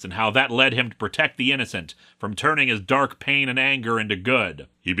origins and how that led him to protect the innocent from turning his dark pain and anger into good.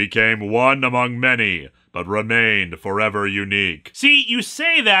 He became one among many, but remained forever unique. See, you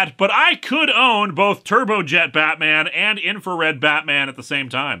say that, but I could own both Turbojet Batman and Infrared Batman at the same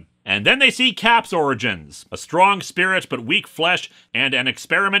time. And then they see Cap's origins, a strong spirit but weak flesh, and an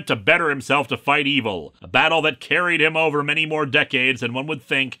experiment to better himself to fight evil, a battle that carried him over many more decades than one would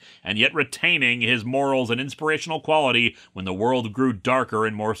think, and yet retaining his morals and inspirational quality when the world grew darker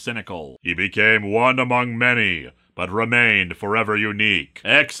and more cynical. He became one among many, but remained forever unique.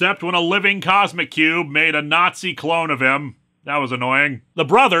 Except when a living cosmic cube made a Nazi clone of him. That was annoying. The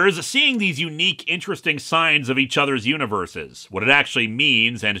brothers, seeing these unique, interesting signs of each other's universes, what it actually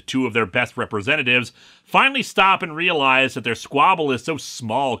means, and two of their best representatives, finally stop and realize that their squabble is so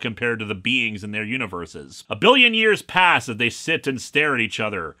small compared to the beings in their universes. 1 billion years pass as they sit and stare at each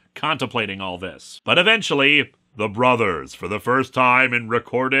other, contemplating all this. But eventually, the brothers, for the first time in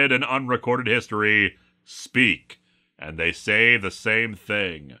recorded and unrecorded history, speak, and they say the same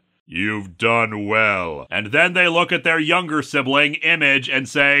thing. You've done well. And then they look at their younger sibling, Image, and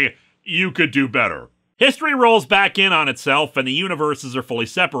say, you could do better. History rolls back in on itself, and the universes are fully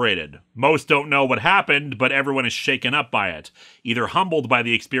separated. Most don't know what happened, but everyone is shaken up by it, either humbled by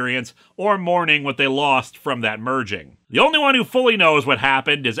the experience or mourning what they lost from that merging. The only one who fully knows what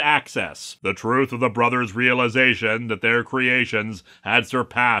happened is Access. The truth of the brothers' realization that their creations had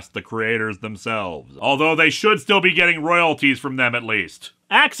surpassed the creators themselves. Although they should still be getting royalties from them at least.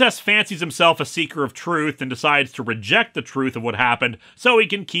 Access fancies himself a seeker of truth and decides to reject the truth of what happened so he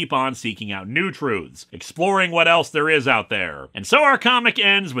can keep on seeking out new truths, exploring what else there is out there. And so our comic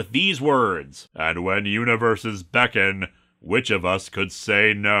ends with these words. And when universes beckon, which of us could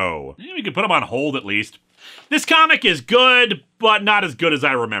say no? We could put them on hold at least. This comic is good, but not as good as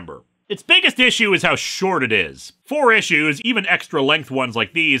I remember. Its biggest issue is how short it is. 4 issues, even extra length ones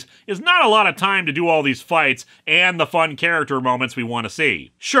like these, is not a lot of time to do all these fights and the fun character moments we want to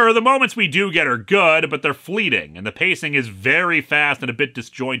see. Sure, the moments we do get are good, but they're fleeting, and the pacing is very fast and a bit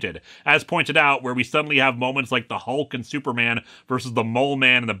disjointed, as pointed out where we suddenly have moments like the Hulk and Superman versus the Mole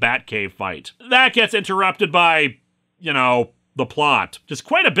Man in the Batcave fight. That gets interrupted by, the plot. Just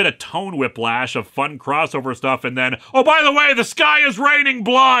quite a bit of tone whiplash of fun crossover stuff, and then, oh, by the way, the sky is raining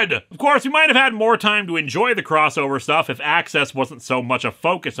blood! Of course, we might have had more time to enjoy the crossover stuff if Access wasn't so much a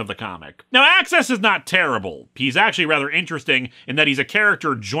focus of the comic. Now, Access is not terrible. He's actually rather interesting in that he's a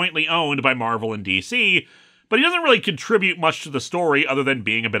character jointly owned by Marvel and DC, but he doesn't really contribute much to the story other than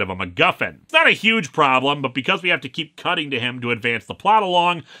being a bit of a MacGuffin. It's not a huge problem, but because we have to keep cutting to him to advance the plot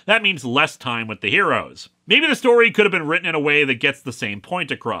along, that means less time with the heroes. Maybe the story could have been written in a way that gets the same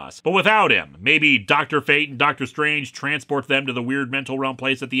point across, but without him. Maybe Dr. Fate and Dr. Strange transport them to the weird mental realm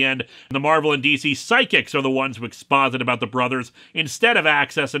place at the end, and the Marvel and DC psychics are the ones who exposit about the brothers instead of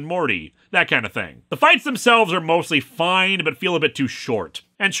Access and Morty. That kind of thing. The fights themselves are mostly fine, but feel a bit too short.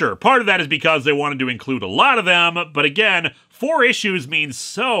 And sure, part of that is because they wanted to include a lot of them, but again, 4 issues means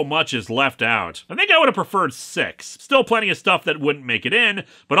so much is left out. I think I would have preferred 6. Still plenty of stuff that wouldn't make it in,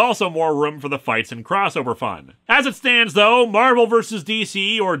 but also more room for the fights and crossover fun. As it stands though, Marvel vs.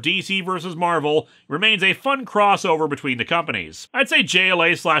 DC or DC vs. Marvel remains a fun crossover between the companies. I'd say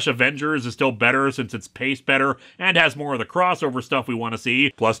JLA/Avengers is still better since it's paced better and has more of the crossover stuff we want to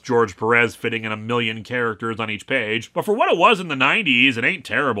see, plus George Perez fitting in a million characters on each page. But for what it was in the 90s, it ain't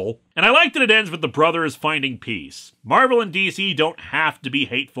terrible. And I like that it ends with the brothers finding peace. Marvel and DC don't have to be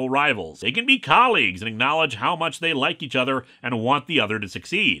hateful rivals. They can be colleagues and acknowledge how much they like each other and want the other to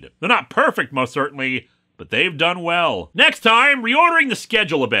succeed. They're not perfect, most certainly, but they've done well. Next time, reordering the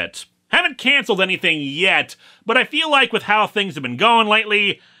schedule a bit. Haven't canceled anything yet, but I feel like with how things have been going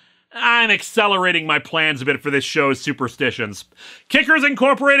lately, I'm accelerating my plans a bit for this show's superstitions. Kickers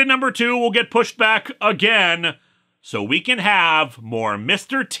Incorporated #2 will get pushed back again, so we can have more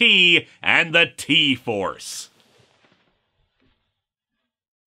Mr. T and the T-Force.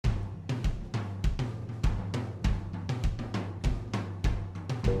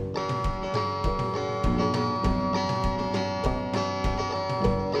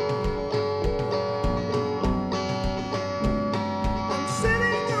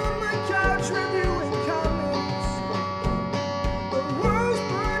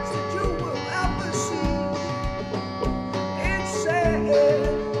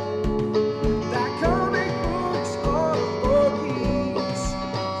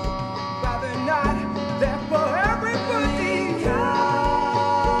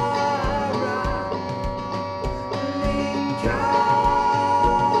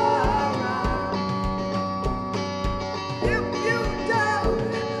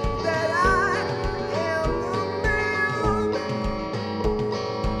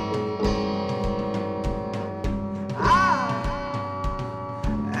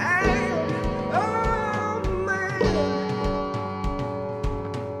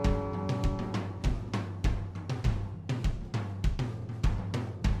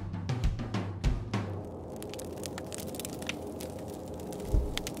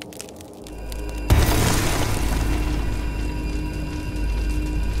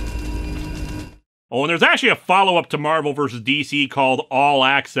 Oh, and there's actually a follow-up to Marvel vs. DC called All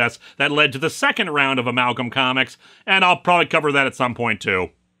Access that led to the second round of Amalgam Comics, and I'll probably cover that at some point too.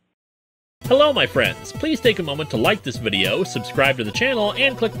 Hello my friends, please take a moment to like this video, subscribe to the channel,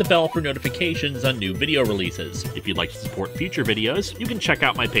 and click the bell for notifications on new video releases. If you'd like to support future videos, you can check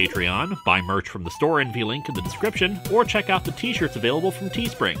out my Patreon, buy merch from the store envy link in the description, or check out the t-shirts available from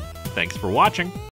Teespring. Thanks for watching!